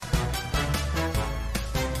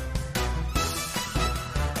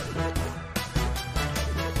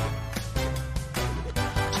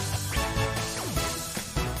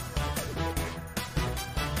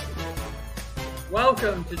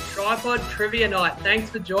Welcome to TryPod Trivia Night. Thanks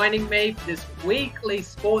for joining me for this weekly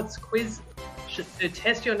sports quiz to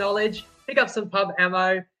test your knowledge, pick up some pub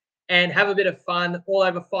ammo, and have a bit of fun. All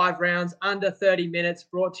over 5 rounds, under 30 minutes.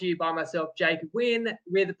 Brought to you by myself, Jacob Wynn,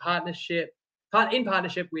 in partnership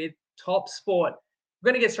with Top Sport.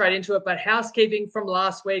 We're going to get straight into it, but housekeeping from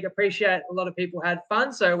last week. Appreciate a lot of people had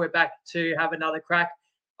fun, so we're back to have another crack.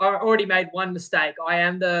 I already made one mistake. I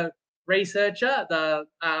am the researcher, the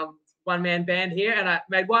one-man band here, and I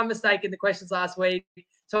made one mistake in the questions last week.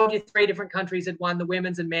 Told you 3 different countries had won the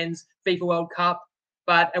women's and men's FIFA World Cup,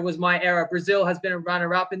 but it was my error. Brazil has been a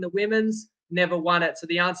runner-up in the women's, never won it. So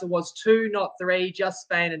the answer was 2, not 3, just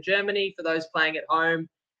Spain and Germany for those playing at home.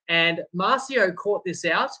 And Marcio caught this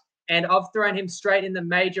out, and I've thrown him straight in the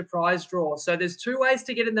major prize draw. So there's 2 ways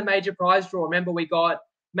to get in the major prize draw. Remember, we got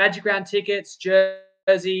Magic Round tickets,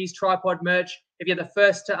 jerseys, TryPod merch. If you're the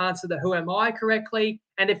first to answer the Who Am I correctly,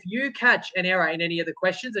 and if you catch an error in any of the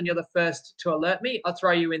questions and you're the first to alert me, I'll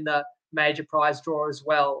throw you in the major prize draw as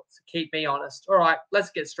well to keep me honest. All right, let's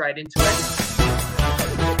get straight into it.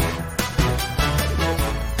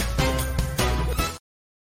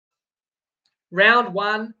 Round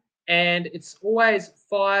 1, and it's always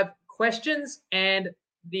 5 questions, and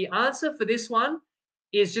the answer for this one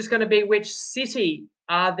is just going to be which city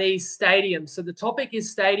are these stadiums. So the topic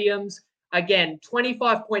is stadiums. Again,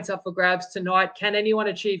 25 points up for grabs tonight. Can anyone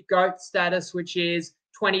achieve GOAT status, which is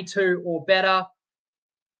 22 or better?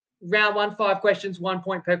 Round 1, 5 questions, 1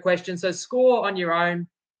 point per question. So score on your own.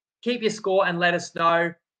 Keep your score and let us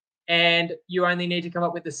know. And you only need to come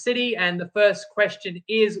up with the city. And the first question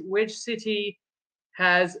is, which city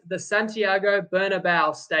has the Santiago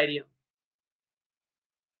Bernabéu Stadium?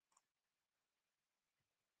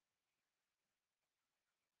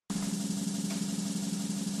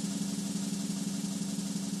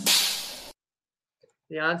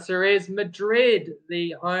 The answer is Madrid,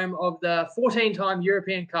 the home of the 14-time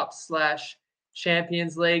European Cup /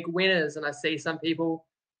 Champions League winners. And I see some people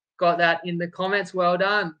got that in the comments. Well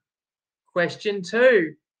done. Question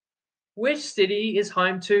 2. Which city is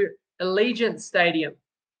home to Allegiant Stadium?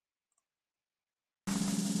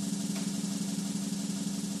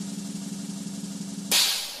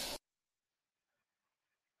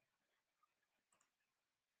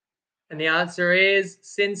 And the answer is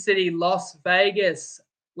Sin City, Las Vegas,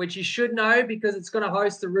 which you should know because it's going to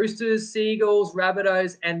host the Roosters, Seagulls,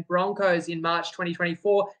 Rabbitohs, and Broncos in March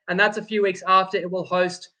 2024. And that's a few weeks after it will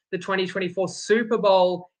host the 2024 Super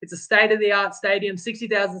Bowl. It's a state-of-the-art stadium,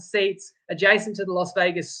 60,000 seats, adjacent to the Las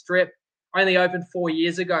Vegas Strip, only opened 4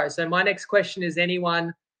 years ago. So my next question is,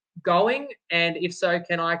 anyone going? And if so,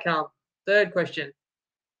 can I come? Third question.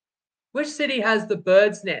 Which city has the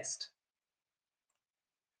Bird's Nest?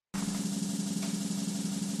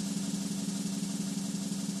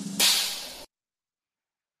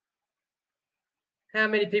 How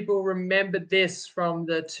many people remember this from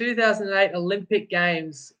the 2008 Olympic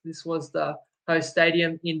Games? This was the host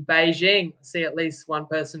stadium in Beijing. I see at least one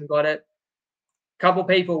person got it. Couple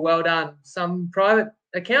people, well done. Some private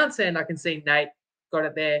accounts, and I can see Nate got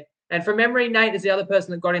it there. And from memory, Nate is the other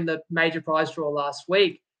person that got in the major prize draw last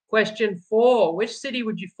week. Question 4, which city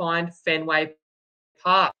would you find Fenway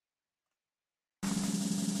Park?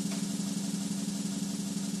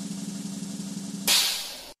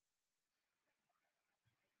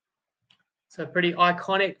 So pretty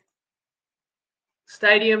iconic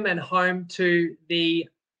stadium and home to the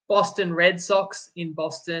Boston Red Sox in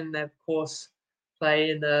Boston. They, of course,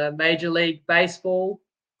 play in the Major League Baseball.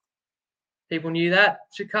 People knew that.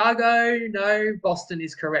 Chicago, no. Boston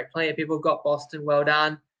is correct. Plenty of people got Boston. Well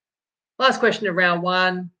done. Last question of round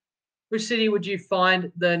 1. Which city would you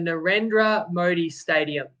find the Narendra Modi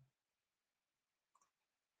Stadium?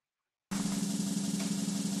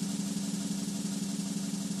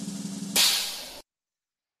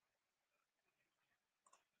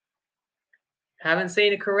 Haven't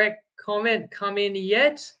seen a correct comment come in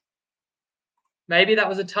yet. Maybe that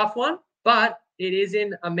was a tough one, but it is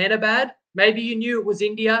in Ahmedabad. Maybe you knew it was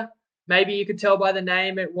India. Maybe you could tell by the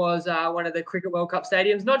name it was one of the Cricket World Cup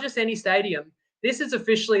stadiums. Not just any stadium. This is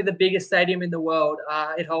officially the biggest stadium in the world.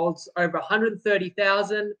 It holds over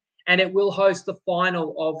 130,000, and it will host the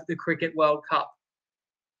final of the Cricket World Cup.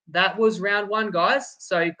 That was round 1, guys.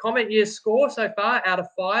 So comment your score so far out of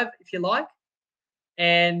 5 if you like.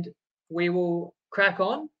 And we will crack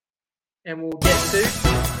on and we'll get to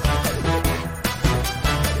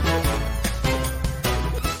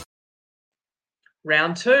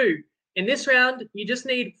round 2. In this round, you just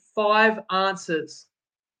need 5 answers.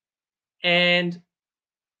 And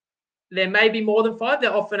There may be more than 5.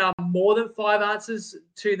 There often are more than 5 answers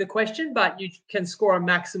to the question, but you can score a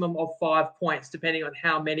maximum of 5 points depending on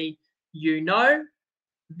how many you know.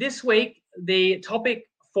 This week, the topic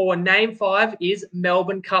for Name 5 is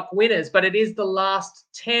Melbourne Cup winners, but it is the last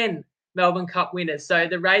 10 Melbourne Cup winners. So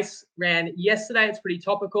the race ran yesterday. It's pretty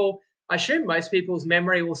topical. I assume most people's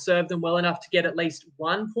memory will serve them well enough to get at least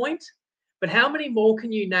 1 point. But how many more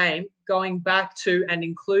can you name going back to and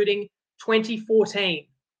including 2014?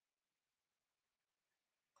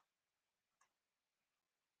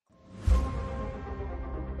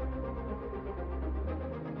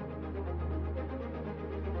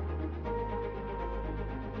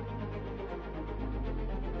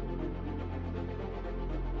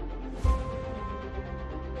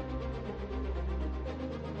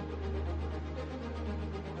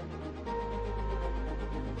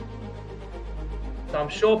 So I'm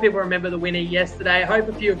sure people remember the winner yesterday. I hope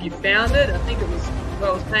a few of you found it. I think it was,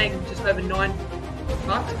 well, it was paying just over $9.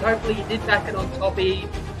 Hopefully you did back it on Toppy,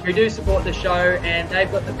 who do support the show, and they've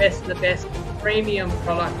got the best of the best premium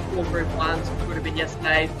product for Group 1s, which would have been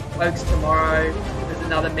yesterday. Oaks tomorrow. There's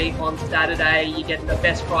another meet on Saturday. You get the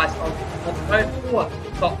best price of both for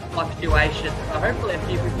top fluctuation. So hopefully a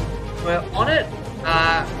few people were on it.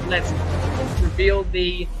 Let's reveal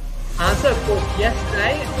the answer. Of course,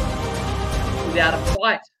 yesterday, Without a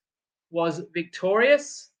Fight was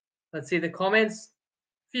victorious. Let's see the comments.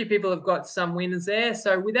 A few people have got some winners there.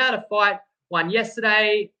 So Without a Fight won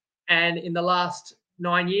yesterday, and in the last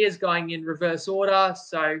 9 years, going in reverse order.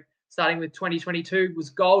 So starting with 2022 was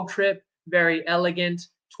Gold Trip, Very Elegant,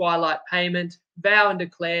 Twilight Payment, Vow and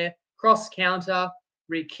Declare, Cross Counter,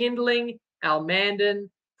 Rekindling, Almandan,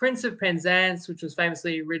 Prince of Penzance, which was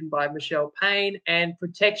famously ridden by Michelle Payne, and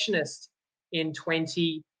Protectionist in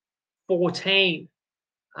 2014.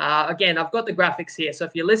 Again, I've got the graphics here, so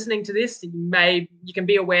if you're listening to this, you can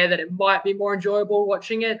be aware that it might be more enjoyable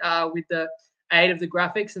watching it with the aid of the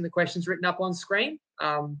graphics and the questions written up on screen.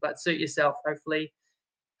 But suit yourself. Hopefully,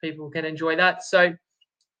 people can enjoy that. So,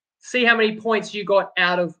 see how many points you got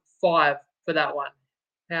out of 5 for that one.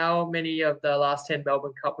 How many of the last 10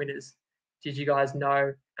 Melbourne Cup winners did you guys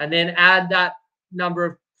know? And then add that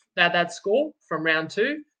that score from round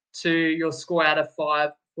 2 to your score out of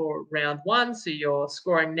 5 for round 1. So you're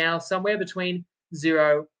scoring now somewhere between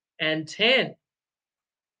 0 and 10.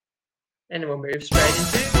 And we'll move straight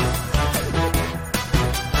into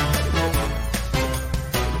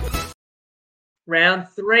round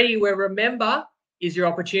 3, where remember is your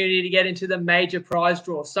opportunity to get into the major prize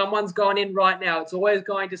draw. Someone's gone in right now. It's always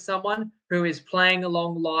going to someone who is playing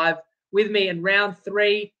along live with me. And round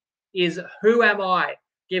 3 is Who Am I?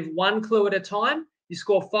 Give 1 clue at a time. You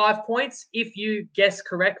score 5 points. If you guess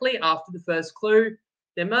correctly after the first clue,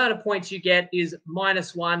 the amount of points you get is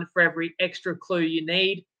 -1 for every extra clue you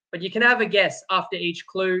need. But you can have a guess after each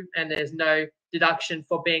clue, and there's no deduction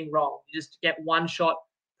for being wrong. You just get 1 shot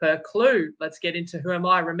per clue. Let's get into Who Am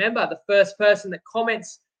I? Remember, the first person that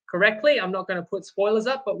comments correctly, I'm not going to put spoilers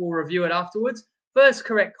up, but we'll review it afterwards. First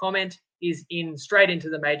correct comment is straight into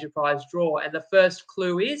the major prize draw. And the first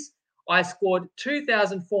clue is, I scored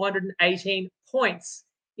 2,418 points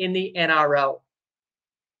in the NRL.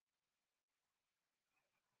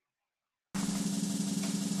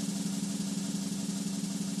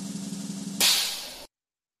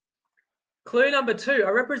 Clue number 2, I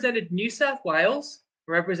represented New South Wales,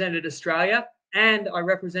 I represented Australia, and I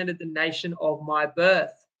represented the nation of my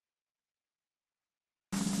birth.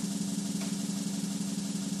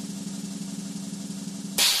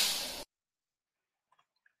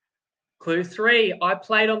 Clue 3, I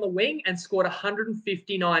played on the wing and scored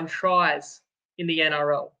 159 tries in the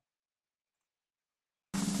NRL.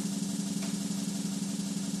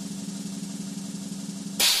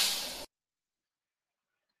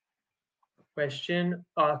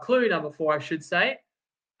 Clue number 4, I should say.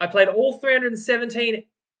 I played all 317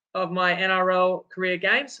 of my NRL career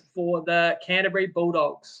games for the Canterbury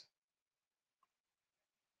Bulldogs.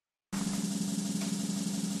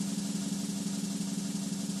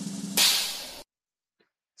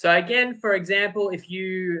 So again, for example, if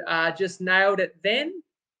you just nailed it then,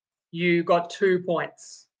 you got 2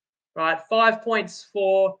 points, right? 5 points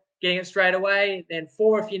for getting it straight away, then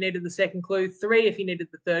 4 if you needed the second clue, 3 if you needed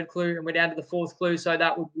the third clue, and we're down to the 4th clue, so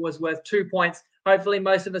that was worth 2 points. Hopefully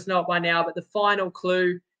most of us know it by now, but the final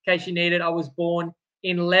clue, in case you need it, I was born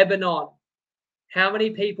in Lebanon. How many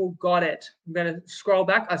people got it? I'm going to scroll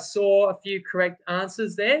back. I saw a few correct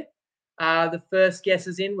answers there. The first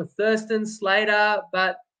guesses in were Thurston, Slater,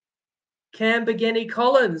 but Cam Begeni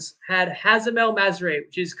Collins had Hazem El Masri,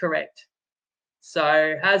 which is correct.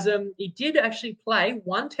 So Hazem, he did actually play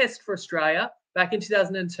 1 test for Australia back in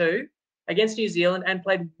 2002, against New Zealand and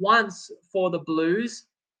played once for the Blues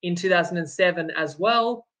in 2007 as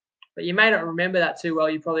well. But you may not remember that too well.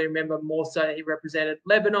 You probably remember more so that he represented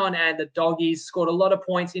Lebanon and the Doggies, scored a lot of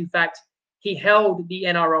points. In fact, he held the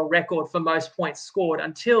NRL record for most points scored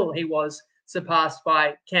until he was surpassed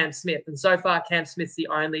by Cam Smith. And so far, Cam Smith's the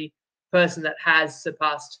only person that has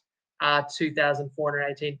surpassed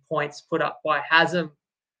 2,418 points put up by Hasm.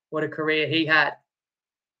 What a career he had.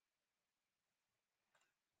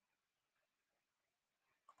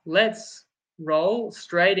 Let's roll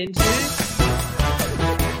straight into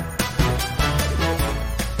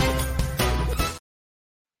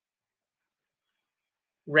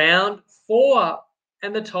round 4.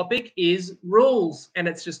 And the topic is rules. And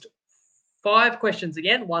it's just 5 questions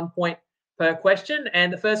again, 1 point per question.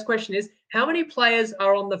 And the first question is, how many players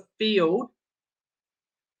are on the field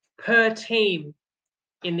per team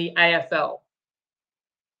in the AFL?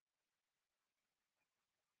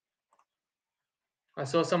 I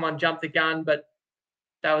saw someone jump the gun, but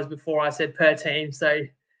that was before I said per team. So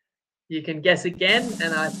you can guess again.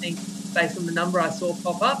 And I think based on the number I saw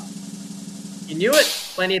pop up, you knew it.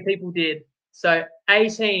 Plenty of people did. So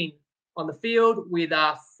 18 on the field with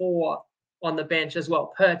 4 on the bench as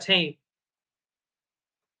well per team.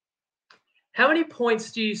 How many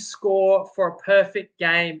points do you score for a perfect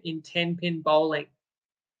game in 10-pin bowling?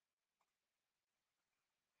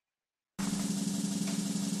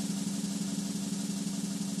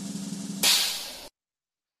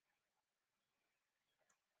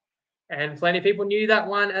 And plenty of people knew that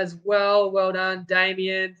one as well. Well done,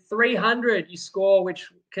 Damien. 300 you score,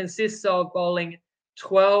 which consists of bowling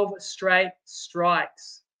 12 straight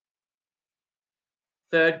strikes.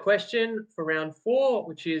 Third question for round 4,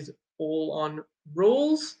 which is all on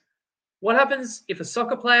rules. What happens if a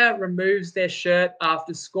soccer player removes their shirt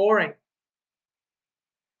after scoring?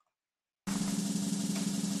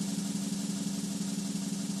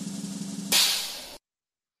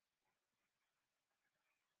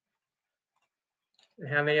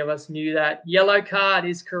 How many of us knew that? Yellow card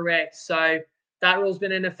is correct. So that rule's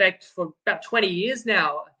been in effect for about 20 years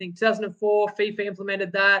now. I think 2004, FIFA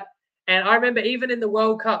implemented that. And I remember even in the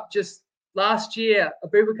World Cup just last year,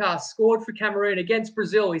 Abubakar scored for Cameroon against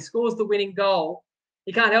Brazil. He scores the winning goal.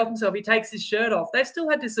 He can't help himself. He takes his shirt off. They still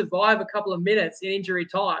had to survive a couple of minutes in injury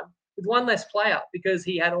time with one less player because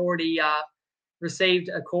he had already received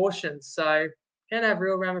a caution. So can have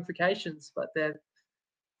real ramifications, but they've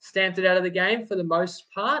stamped it out of the game for the most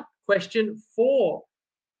part. Question 4.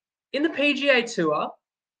 In the PGA Tour,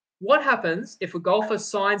 what happens if a golfer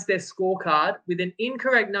signs their scorecard with an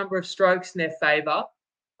incorrect number of strokes in their favour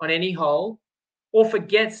on any hole or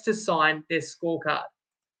forgets to sign their scorecard?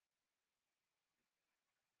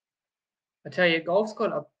 I tell you, golf's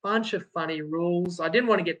got a bunch of funny rules. I didn't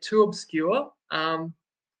want to get too obscure,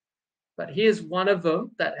 but here's one of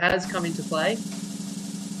them that has come into play.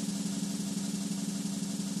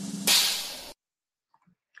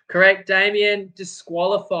 Correct, Damien,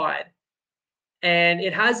 disqualified. And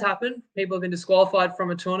it has happened. People have been disqualified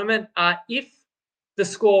from a tournament. If the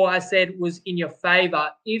score, I said, was in your favour,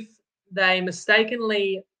 if they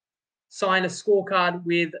mistakenly sign a scorecard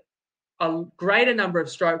with a greater number of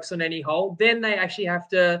strokes on any hole, then they actually have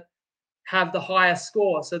to have the higher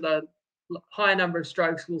score. So the higher number of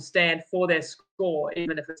strokes will stand for their score,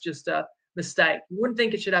 even if it's just a mistake. You wouldn't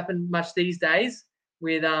think it should happen much these days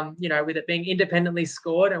with with it being independently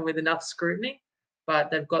scored and with enough scrutiny, but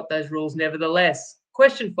they've got those rules nevertheless.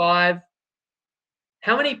 Question 5.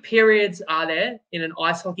 How many periods are there in an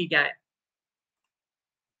ice hockey game?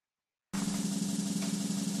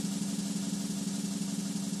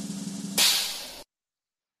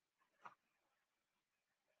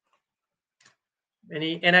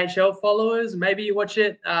 Any NHL followers? Maybe you watch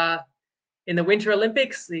it in the Winter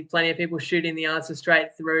Olympics. See plenty of people shooting the answer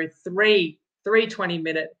straight through. Three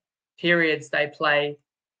 20-minute periods they play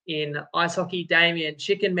in ice hockey. Damien,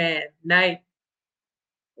 Chicken Man, Nate,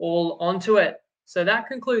 all onto it. So that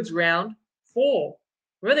concludes round 4.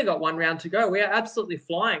 We've only got one round to go. We are absolutely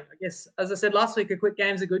flying. I guess, as I said last week, a quick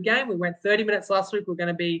game's a good game. We went 30 minutes last week. We're going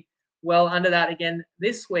to be well under that again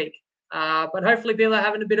this week. But hopefully people are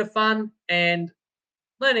having a bit of fun and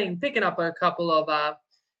learning, picking up a couple of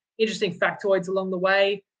interesting factoids along the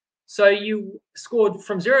way. So you scored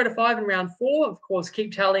from 0 to 5 in round 4. Of course,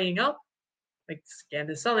 keep tallying up. Again,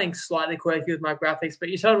 there's something slightly quirky with my graphics, but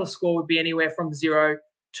your total score would be anywhere from 0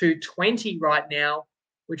 to 20 right now,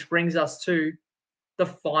 which brings us to the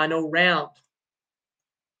final round.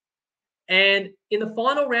 And in the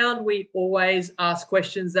final round, we always ask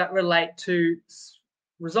questions that relate to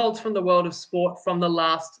results from the world of sport from the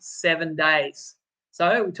last 7 days.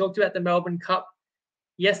 So we talked about the Melbourne Cup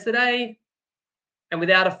yesterday. and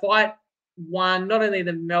without a fight, won not only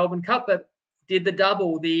the Melbourne Cup, but did the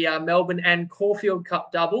double, the Melbourne and Caulfield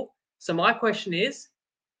Cup double. So my question is,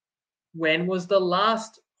 when was the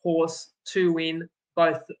last horse to win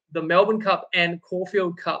both the Melbourne Cup and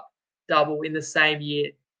Caulfield Cup double in the same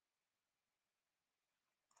year?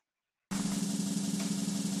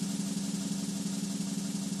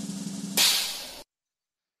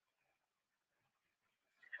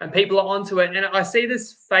 And people are onto it. And I see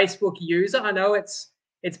this Facebook user. I know it's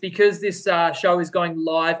because this show is going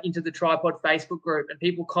live into the TryPod Facebook group, and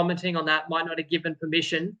people commenting on that might not have given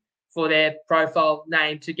permission for their profile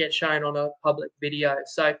name to get shown on a public video.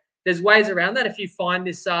 So there's ways around that. If you find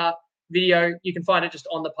this video, you can find it just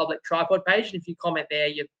on the public TryPod page. And if you comment there,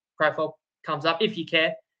 your profile comes up if you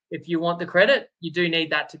care. If you want the credit, you do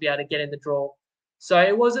need that to be able to get in the draw. So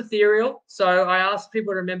it was ethereal. So I asked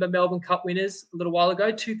people to remember Melbourne Cup winners a little while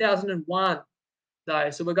ago, 2001, though.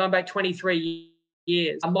 So we're going back 23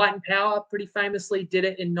 years. Might and Power pretty famously did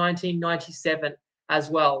it in 1997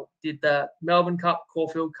 as well. Did the Melbourne Cup,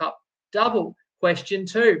 Caulfield Cup double. Question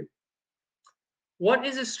 2. What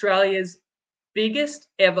is Australia's biggest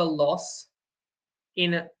ever loss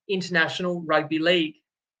in international rugby league?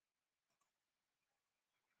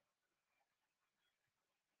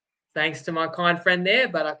 Thanks to my kind friend there,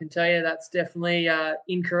 but I can tell you that's definitely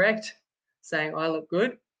incorrect, saying I look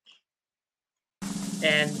good.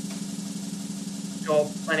 And sure,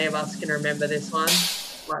 plenty of us can remember this one.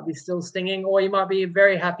 Might be still stinging, or you might be a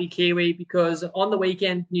very happy Kiwi because on the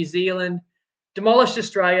weekend, New Zealand demolished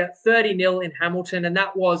Australia 30-0 in Hamilton, and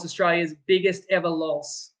that was Australia's biggest ever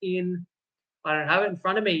loss in, I don't have it in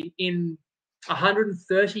front of me, in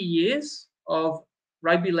 130 years of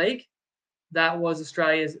rugby league. That was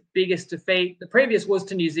Australia's biggest defeat. The previous was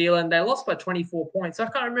to New Zealand. They lost by 24 points. I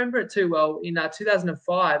can't remember it too well. In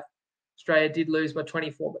 2005, Australia did lose by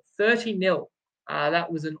 24, but 30-0.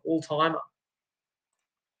 That was an all-timer.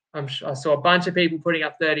 I saw a bunch of people putting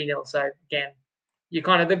up 30-0. So again,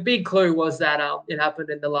 the big clue was that it happened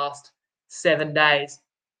in the last 7 days,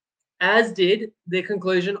 as did the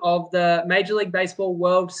conclusion of the Major League Baseball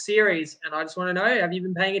World Series. And I just want to know, have you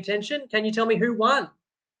been paying attention? Can you tell me who won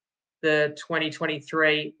the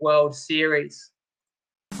 2023 World Series?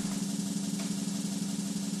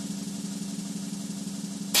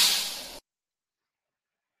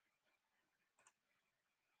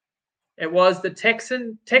 It was the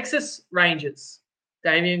Texas Rangers.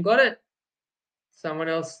 Damien got it. Someone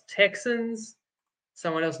else, Texans.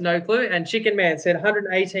 Someone else, no clue. And Chicken Man said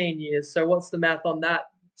 118 years. So what's the math on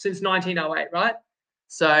that? Since 1908, right?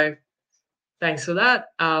 So thanks for that.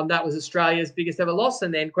 That was Australia's biggest ever loss.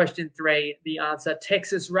 And then question 3, the answer,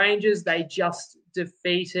 Texas Rangers. They just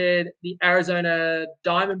defeated the Arizona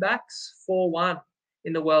Diamondbacks 4-1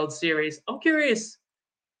 in the World Series. I'm curious,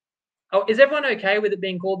 is everyone okay with it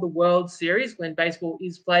being called the World Series when baseball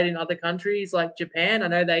is played in other countries like Japan? I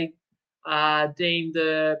know they deem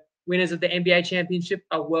the winners of the NBA championship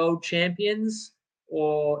are world champions,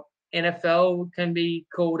 or NFL can be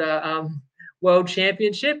called a world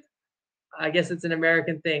championship. I guess it's an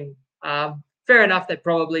American thing. Fair enough, they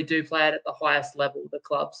probably do play it at the highest level, the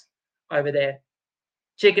clubs over there.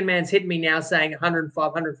 Chicken Man's hitting me now saying 105,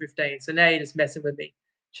 115. So now you're just messing with me,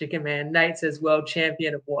 Chicken Man. Nate says world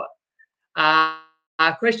champion of what?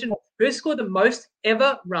 Question, who scored the most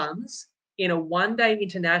ever runs in a one-day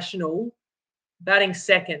international batting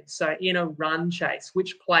second? So in a run chase,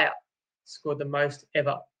 which player scored the most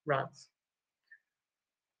ever runs?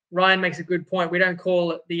 Ryan makes a good point. We don't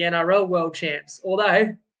call it the NRL World Champs,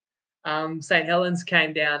 although St. Helens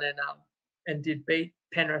came down and did beat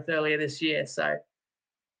Penrith earlier this year. So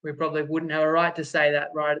we probably wouldn't have a right to say that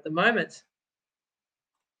right at the moment.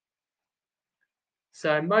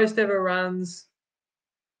 So most ever runs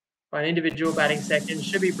by an individual batting second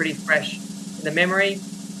should be pretty fresh in the memory.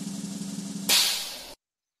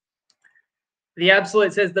 The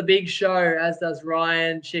Absolute says the Big Show, as does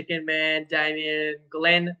Ryan, Chicken Man, Damien,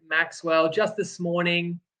 Glenn Maxwell. Just this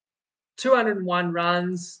morning, 201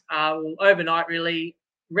 runs overnight, really,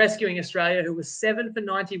 rescuing Australia, who was 7 for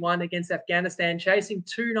 91 against Afghanistan, chasing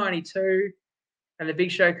 292. And the Big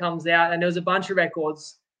Show comes out, and there was a bunch of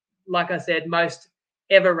records. Like I said, most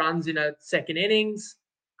ever runs in a second innings,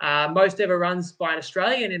 most ever runs by an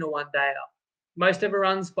Australian in a one-dayer, most ever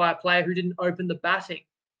runs by a player who didn't open the batting,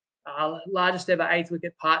 largest ever 8th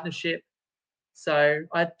wicket partnership. So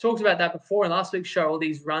I talked about that before in last week's show, all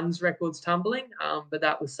these runs records tumbling, but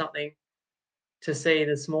that was something to see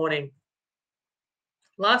this morning.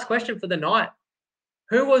 Last question for the night.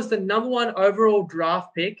 Who was the number 1 overall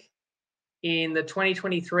draft pick in the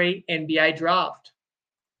 2023 NBA draft?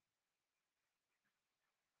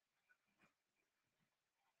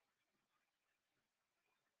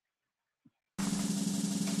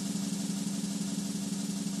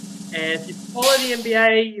 And if you follow the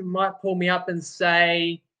NBA, you might pull me up and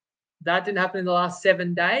say that didn't happen in the last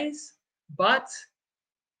 7 days. But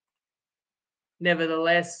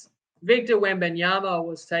nevertheless, Victor Wembanyama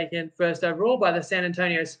was taken first overall by the San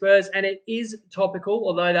Antonio Spurs, and it is topical,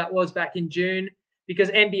 although that was back in June, because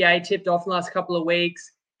NBA tipped off in the last couple of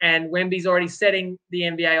weeks, and Wemby's already setting the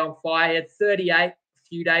NBA on fire. He had 38 a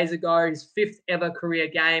few days ago, his 5th ever career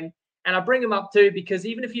game. And I bring him up too because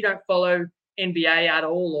even if you don't follow NBA at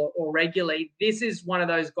all or regularly, this is one of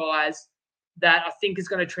those guys that I think is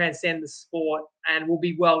going to transcend the sport and will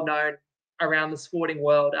be well known around the sporting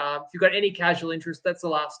world. If you've got any casual interest, that's the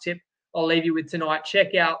last tip I'll leave you with tonight.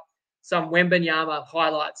 Check out some Wembanyama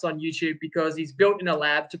highlights on YouTube because he's built in a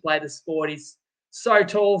lab to play the sport. He's so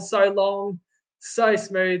tall, so long, so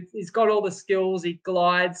smooth. He's got all the skills. He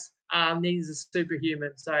glides. He's a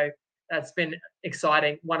superhuman. So that's been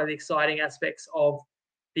exciting. One of the exciting aspects of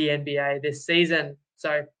the NBA this season.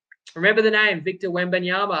 So remember the name, Victor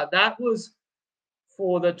Wembanyama. That was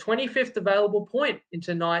for the 25th available point in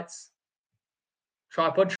tonight's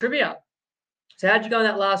TryPod trivia. So how'd you go in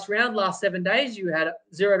that last round? Last 7 days, you had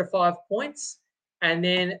 0 to 5 points. And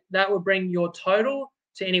then that would bring your total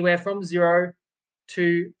to anywhere from 0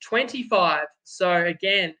 to 25. So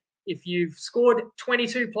again, if you've scored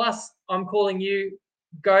 22 plus, I'm calling you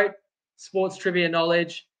GOAT sports trivia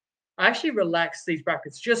knowledge. I actually relaxed these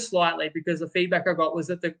brackets just slightly because the feedback I got was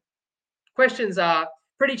that the questions are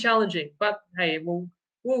pretty challenging. But hey,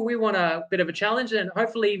 we want a bit of a challenge, and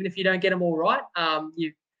hopefully, even if you don't get them all right,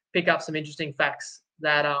 you pick up some interesting facts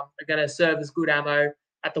that are going to serve as good ammo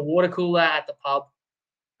at the water cooler, at the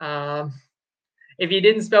pub. If you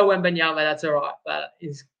didn't spell Wembanyama, that's all right. But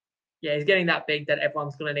he's getting that big that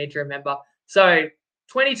everyone's going to need to remember. So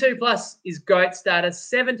 22 plus is GOAT status.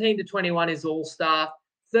 17 to 21 is All-Star.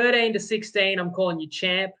 13 to 16, I'm calling you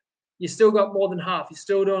champ. You still got more than half. You're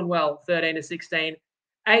still doing well, 13 to 16.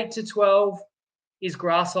 8 to 12 is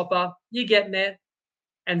Grasshopper. You're getting there.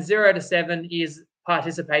 And 0 to 7 is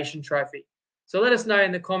participation trophy. So let us know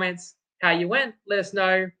in the comments how you went. Let us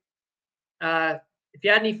know if you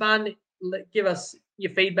had any fun. Give us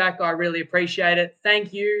your feedback. I really appreciate it.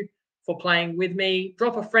 Thank you for playing with me.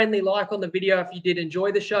 Drop a friendly like on the video if you did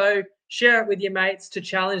enjoy the show. Share it with your mates to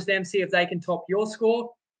challenge them, see if they can top your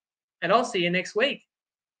score. And I'll see you next week.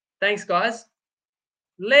 Thanks, guys.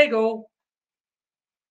 Lego.